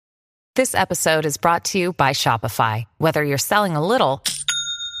This episode is brought to you by Shopify. Whether you're selling a little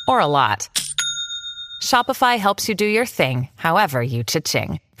or a lot, Shopify helps you do your thing, however you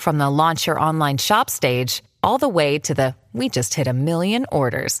cha-ching. From the launch your online shop stage, all the way to the we just hit 1 million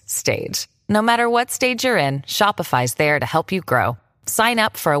orders stage. No matter what stage you're in, Shopify's there to help you grow. Sign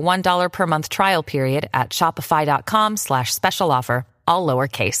up for a $1 per month trial period at shopify.com/special offer, all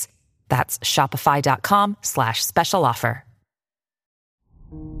lowercase. That's shopify.com/special offer.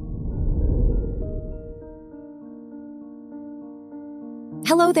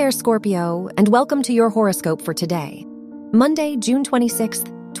 Hello there, Scorpio, and welcome to your horoscope for today, Monday, June 26th,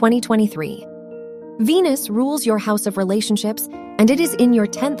 2023. Venus rules your house of relationships, and it is in your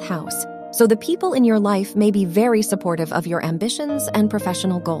 10th house, so the people in your life may be very supportive of your ambitions and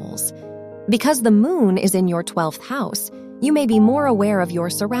professional goals. Because the moon is in your 12th house, you may be more aware of your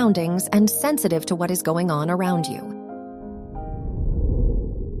surroundings and sensitive to what is going on around you.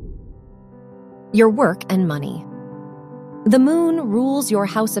 Your work and money. The moon rules your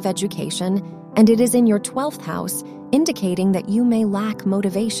house of education, and it is in your 12th house, indicating that you may lack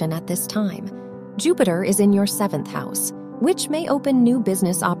motivation at this time. Jupiter is in your 7th house, which may open new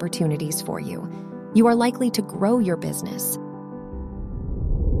business opportunities for you. You are likely to grow your business.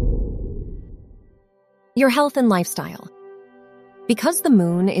 Your health and lifestyle. Because the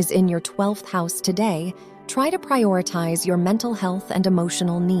moon is in your 12th house today, try to prioritize your mental health and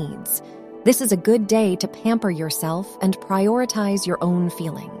emotional needs. This is a good day to pamper yourself and prioritize your own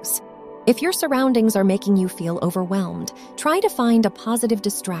feelings. If your surroundings are making you feel overwhelmed, try to find a positive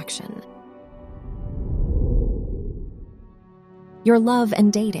distraction. Your love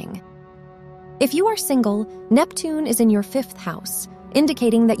and dating. If you are single, Neptune is in your 5th house,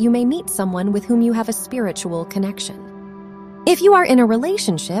 indicating that you may meet someone with whom you have a spiritual connection. If you are in a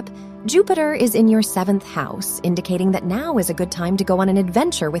relationship, Jupiter is in your 7th house, indicating that now is a good time to go on an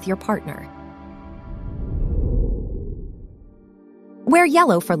adventure with your partner. Wear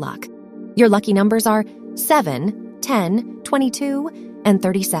yellow for luck. Your lucky numbers are 7, 10, 22, and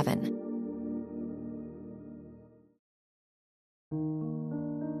 37.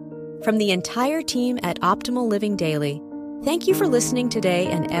 From the entire team at Optimal Living Daily, thank you for listening today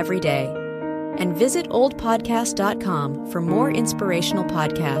and every day. And visit oldpodcast.com for more inspirational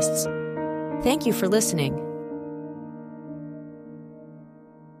podcasts. Thank you for listening.